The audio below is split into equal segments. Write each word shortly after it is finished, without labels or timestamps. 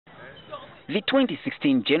The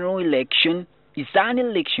 2016 general election is an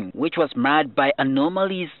election which was marred by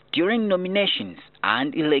anomalies during nominations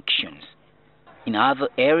and elections. In other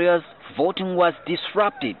areas, voting was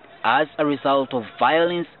disrupted as a result of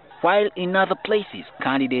violence, while in other places,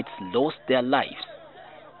 candidates lost their lives.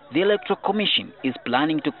 The Electoral Commission is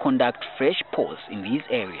planning to conduct fresh polls in these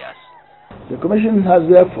areas. The Commission has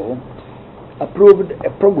therefore approved a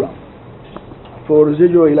program for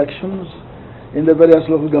residual elections in the various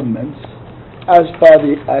local governments as per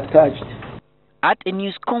the attached. At a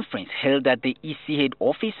news conference held at the EC head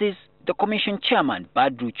offices, the Commission Chairman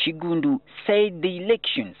Badru Kiggundu said the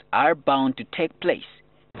elections are bound to take place.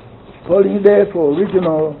 Polling day for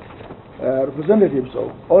regional representatives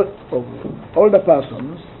of older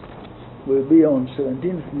persons will be on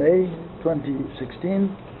 17th May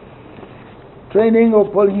 2016. Training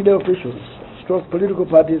of polling day officials, political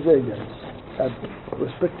parties agents at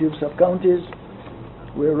respective sub-counties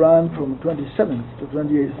will run from 27th to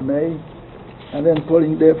 28th May, and then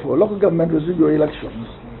polling day for local government residual elections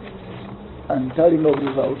and tallying of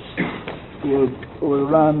results will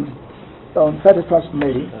run on 31st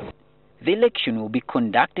May. The election will be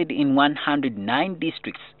conducted in 109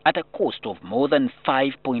 districts at a cost of more than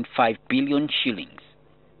 5.5 billion shillings.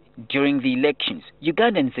 During the elections,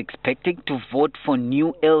 Ugandans expected to vote for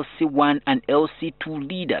new LC1 and LC2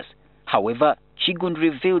 leaders. However, Kiggundu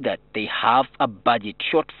revealed that they have a budget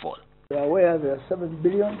shortfall. We are aware there are 7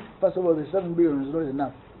 billion. First of all, the 7 billion is not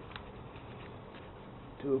enough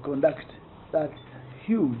to conduct that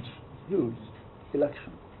huge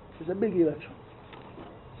election. It's a big election.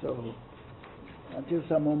 So, until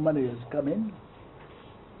some more money has come in,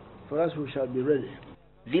 for us we shall be ready.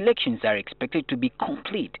 The elections are expected to be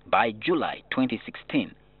complete by July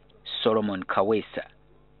 2016. Solomon Kawesa,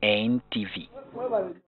 NTV.